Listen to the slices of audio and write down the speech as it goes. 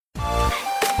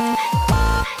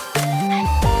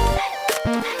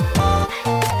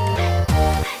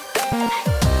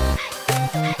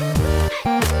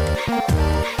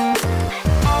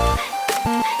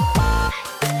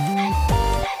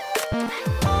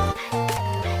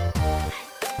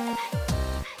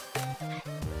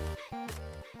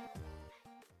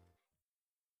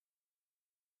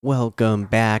Welcome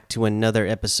back to another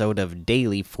episode of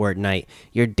Daily Fortnite,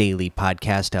 your daily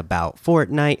podcast about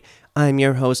Fortnite. I'm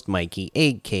your host, Mikey,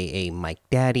 aka Mike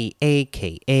Daddy,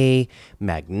 aka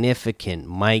Magnificent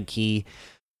Mikey.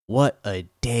 What a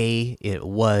day it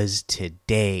was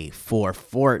today for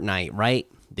Fortnite, right?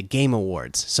 The Game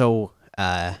Awards. So,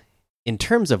 in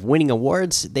terms of winning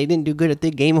awards, they didn't do good at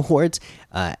the Game Awards.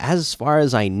 As far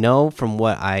as I know, from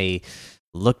what I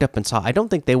looked up and saw, I don't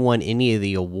think they won any of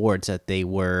the awards that they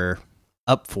were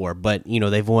up for, but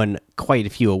they've won quite a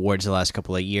few awards the last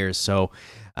couple of years, so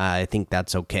I think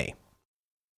that's okay.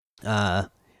 I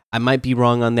might be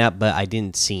wrong on that, but I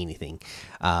didn't see anything.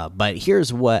 But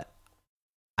here's what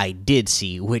I did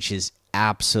see, which is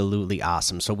absolutely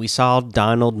awesome. So we saw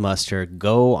Donald Mustard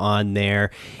go on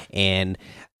there and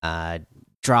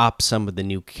drop some of the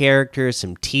new characters,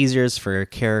 some teasers for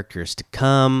characters to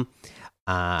come.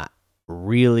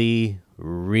 Really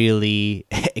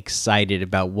excited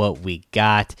about what we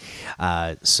got.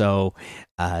 So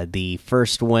the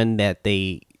first one that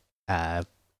they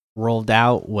rolled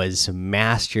out was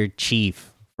Master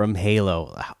Chief from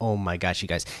Halo. Oh my gosh, you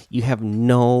guys, you have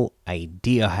no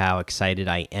idea how excited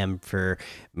I am for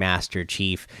Master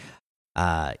Chief.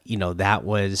 That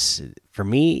was, for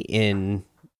me in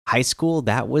high school,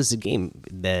 that was the game.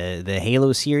 The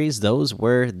Halo series, those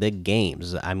were the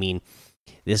games. I mean,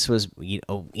 this was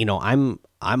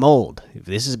I'm old.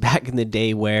 This is back in the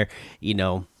day where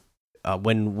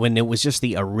when it was just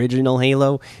the original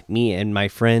Halo. Me and my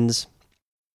friends,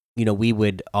 we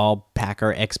would all pack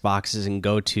our Xboxes and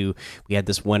go to. We had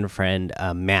this one friend,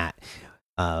 Matt.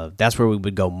 That's where we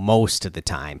would go most of the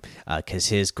time because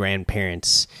his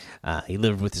grandparents. He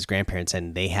lived with his grandparents,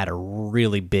 and they had a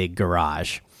really big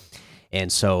garage. And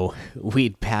so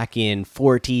we'd pack in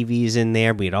 4 TVs in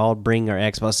there. We'd all bring our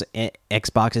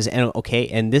Xboxes,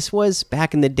 and this was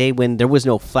back in the day when there was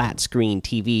no flat screen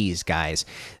TVs, guys.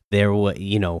 There was,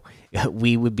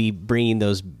 we would be bringing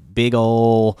those big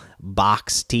old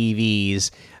box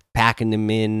TVs, packing them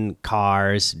in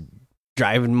cars,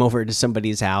 driving them over to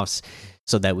somebody's house,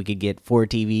 so that we could get 4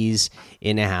 TVs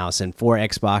in a house and 4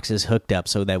 Xboxes hooked up,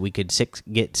 so that we could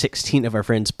get 16 of our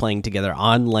friends playing together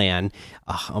on LAN.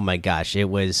 Oh my gosh, it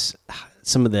was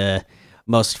some of the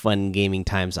most fun gaming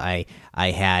times I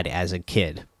had as a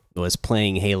kid. Was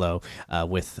playing Halo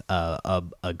with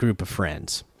a group of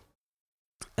friends.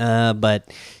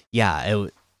 But yeah, it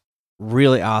was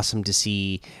really awesome to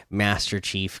see Master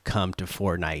Chief come to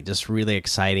Fortnite. Just really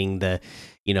exciting. The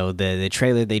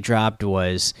trailer they dropped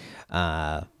was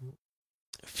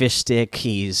Fish Stick.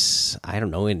 He's, I don't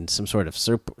know, in some sort of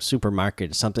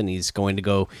supermarket or something. He's going to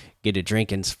go get a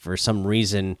drink, and for some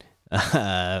reason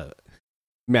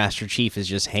Master Chief is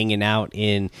just hanging out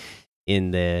in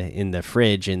the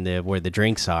fridge where the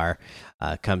drinks are.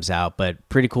 Comes out, but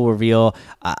pretty cool reveal.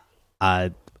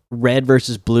 Red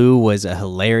versus Blue was a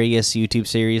hilarious YouTube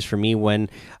series for me when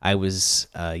I was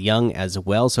young as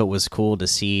well, so it was cool to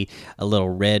see a little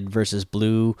Red versus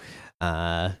Blue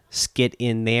skit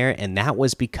in there, and that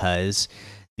was because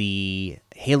the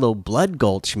Halo Blood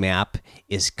Gulch map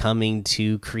is coming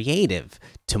to creative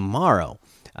tomorrow.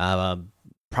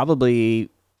 Probably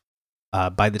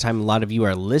by the time a lot of you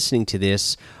are listening to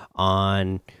this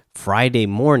on Friday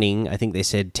morning, I think they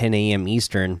said 10 a.m.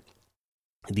 Eastern,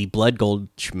 the Blood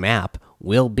Gulch map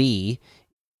will be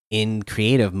in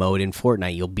creative mode in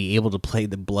Fortnite. You'll be able to play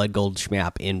the Blood Gulch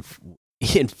map in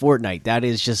Fortnite. That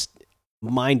is just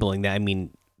mind-blowing. I mean,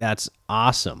 that's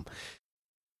awesome.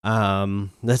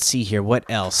 Let's see here. What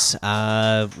else?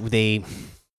 They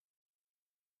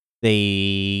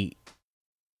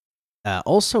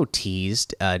also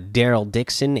teased Daryl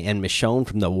Dixon and Michonne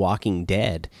from The Walking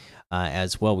Dead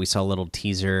as well. We saw a little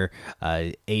teaser.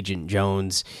 Agent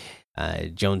Jones.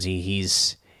 Jonesy,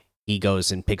 he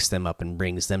goes and picks them up and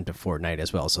brings them to Fortnite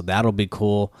as well, so that'll be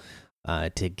cool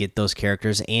to get those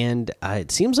characters. And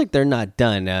it seems like they're not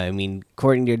done. I mean,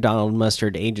 according to Donald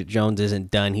Mustard, Agent Jones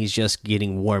isn't done. He's just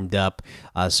getting warmed up.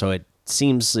 So it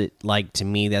seems like to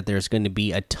me that there's going to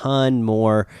be a ton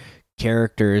more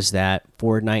characters that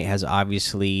Fortnite has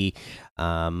obviously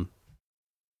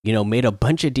made a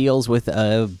bunch of deals with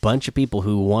a bunch of people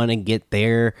who want to get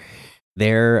their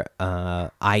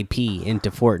IP into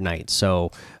Fortnite.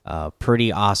 So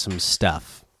pretty awesome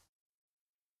stuff.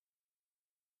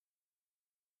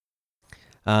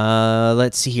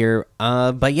 Let's see here.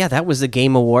 But yeah, that was the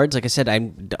Game Awards. Like I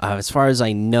said, as far as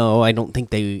I know, I don't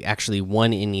think they actually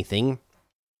won anything.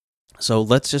 So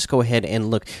let's just go ahead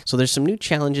and look. So there's some new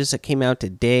challenges that came out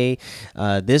today.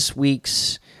 This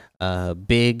week's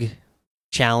big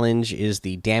challenge is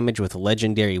the damage with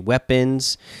legendary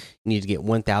weapons. You need to get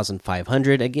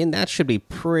 1,500. Again, that should be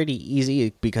pretty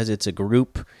easy because it's a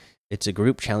group. It's a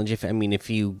group challenge. If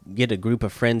you get a group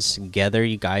of friends together,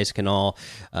 you guys can all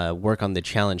work on the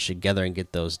challenge together and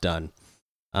get those done.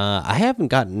 I haven't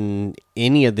gotten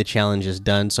any of the challenges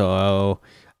done, so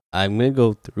I'm gonna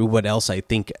go through what else I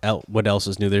think. What else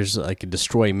is new? There's like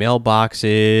destroy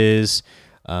mailboxes,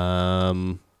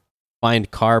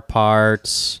 find car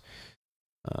parts.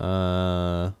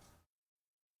 Uh,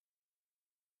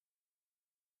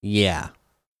 yeah,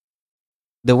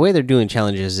 the way they're doing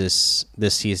challenges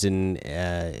this season,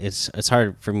 it's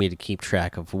hard for me to keep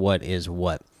track of what is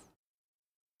what.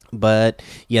 But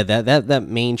yeah, that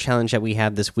main challenge that we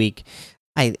have this week,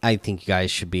 I think you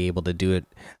guys should be able to do it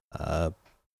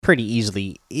pretty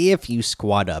easily if you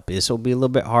squad up. This will be a little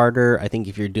bit harder, I think,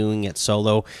 if you're doing it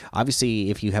solo. Obviously,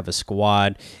 if you have a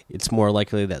squad, it's more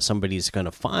likely that somebody's going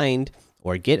to find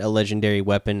or get a legendary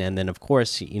weapon, and then of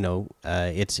course,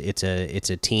 it's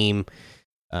a team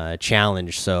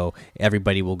challenge, so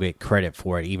everybody will get credit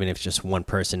for it, even if just one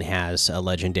person has a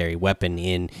legendary weapon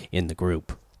in the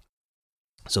group.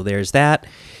 So there's that,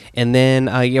 and then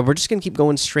yeah, we're just gonna keep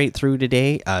going straight through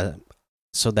today,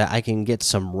 so that I can get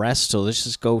some rest. So let's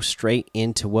just go straight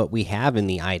into what we have in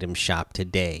the item shop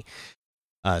today.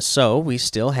 So we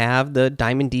still have the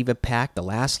Diamond Diva pack, the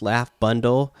Last Laugh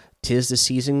bundle, Tis the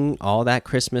Season, all that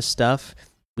Christmas stuff.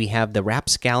 We have the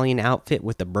Rapscallion outfit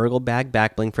with the Burgle Bag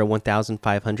backbling for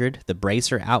 1,500, the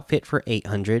Bracer outfit for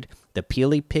 800, the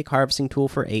Peely Pick harvesting tool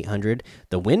for 800,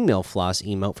 the Windmill Floss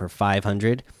emote for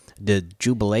 500, the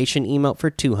Jubilation emote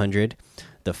for 200,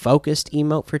 the Focused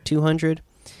emote for 200.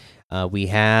 We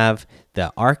have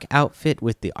the Arc outfit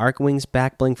with the Arc Wings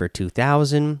backbling for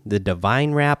 2,000, the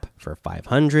Divine Wrap for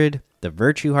 500, the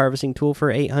Virtue harvesting tool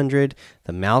for 800,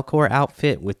 the Malcor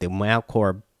outfit with the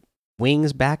Malcor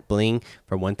Wings back bling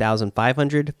for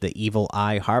 1,500, the Evil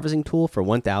Eye harvesting tool for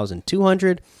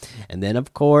 1,200, and then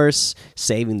of course,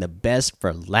 saving the best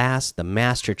for last, the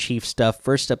Master Chief stuff.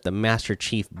 First up, the Master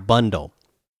Chief bundle.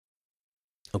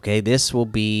 Okay, this will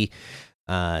be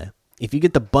if you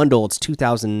get the bundle, it's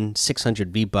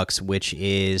 2,600 V bucks, which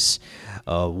is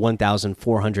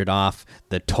 1,400 off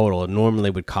the total. It normally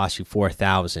would cost you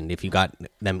 4,000 if you got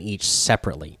them each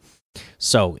separately.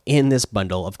 So in this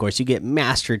bundle, of course, you get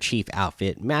Master Chief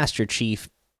outfit, Master Chief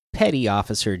Petty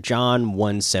Officer John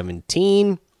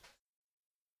 117.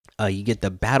 You get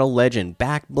the Battle Legend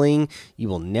back bling. You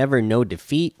will never know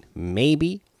defeat.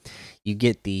 Maybe. You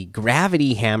get the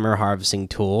Gravity Hammer harvesting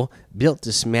tool, built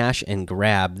to smash and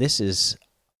grab. This is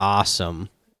awesome.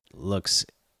 Looks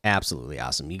absolutely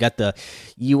awesome. You got the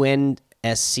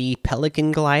UNSC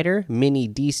Pelican Glider, mini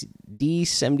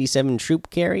D77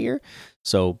 troop carrier.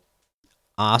 So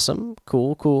awesome,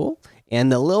 cool.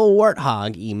 And the little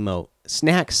Warthog emote,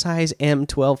 snack size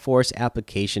M12 Force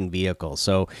application vehicle.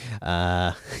 So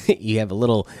you have a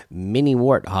little mini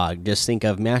Warthog. Just think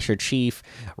of Master Chief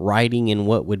riding in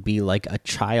what would be like a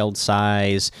child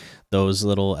size, those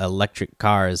little electric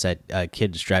cars that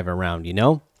kids drive around,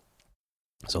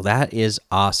 So that is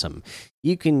awesome.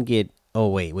 You can get. Oh,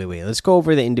 wait. Let's go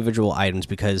over the individual items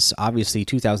because obviously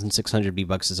 2,600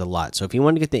 V-Bucks is a lot. So if you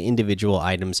want to get the individual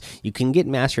items, you can get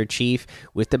Master Chief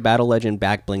with the Battle Legend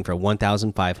back bling for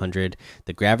 1,500.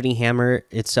 The Gravity Hammer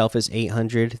itself is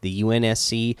 800. The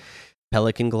UNSC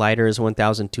Pelican Glider is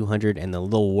 1,200. And the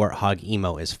little Warthog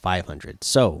Emo is 500.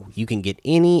 So you can get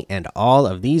any and all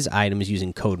of these items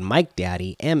using code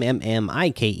MikeDaddy,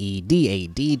 MMMIKEDADDY,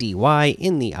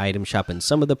 in the item shop. And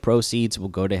some of the proceeds will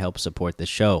go to help support the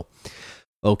show.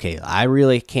 Okay, I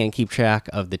really can't keep track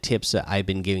of the tips that I've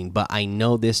been giving, but I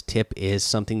know this tip is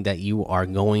something that you are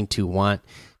going to want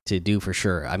to do for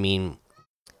sure.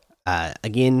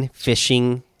 Again,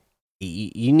 fishing,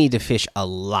 you need to fish a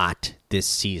lot this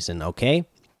season, okay?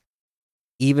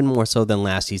 Even more so than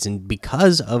last season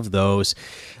because of those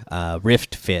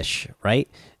rift fish, right?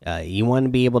 You want to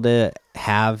be able to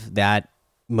have that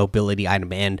mobility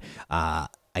item, and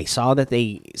I saw that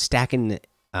they stack in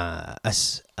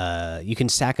you can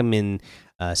stack them in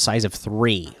size of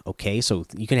 3. Okay, so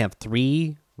you can have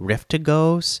 3 rift to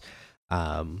goes,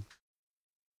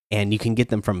 and you can get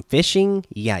them from fishing.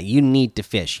 Yeah, you need to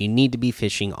fish. You need to be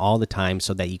fishing all the time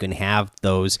so that you can have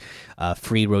those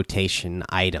free rotation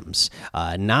items.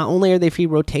 Not only are they free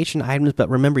rotation items, but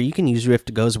remember, you can use rift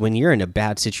to goes when you're in a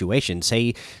bad situation.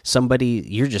 Say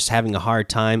you're just having a hard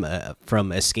time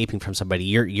from escaping from somebody.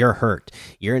 You're hurt.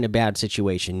 You're in a bad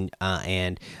situation,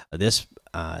 and this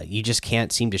you just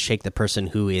can't seem to shake the person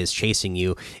who is chasing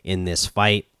you in this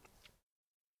fight.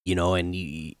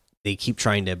 And they keep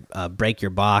trying to break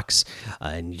your box,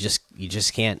 and you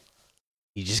just can't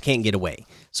You just can't get away.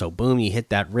 So boom, you hit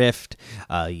that rift.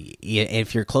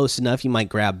 If you're close enough, you might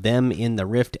grab them in the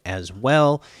rift as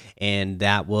well, and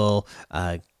that will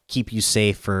keep you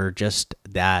safe for just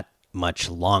that much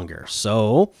longer.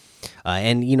 So,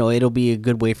 and it'll be a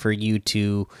good way for you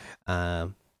to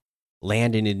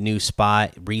land in a new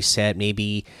spot, reset,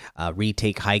 maybe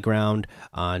retake high ground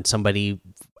on somebody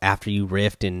after you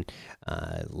rift and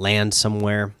land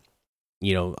somewhere.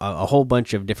 A whole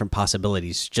bunch of different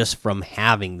possibilities just from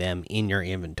having them in your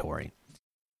inventory.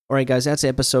 All right, guys, that's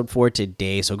episode for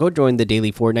today. So go join the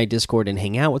daily Fortnite Discord and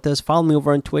hang out with us. Follow me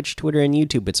over on Twitch, Twitter, and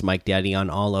YouTube. It's Mike Daddy on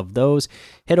all of those.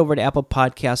 Head over to Apple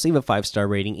Podcasts, leave a 5-star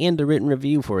rating and a written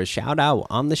review for a shout out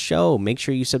on the show. Make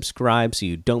sure you subscribe so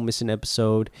you don't miss an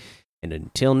episode. And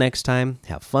until next time,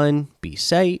 have fun, be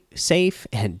safe,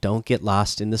 and don't get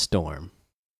lost in the storm.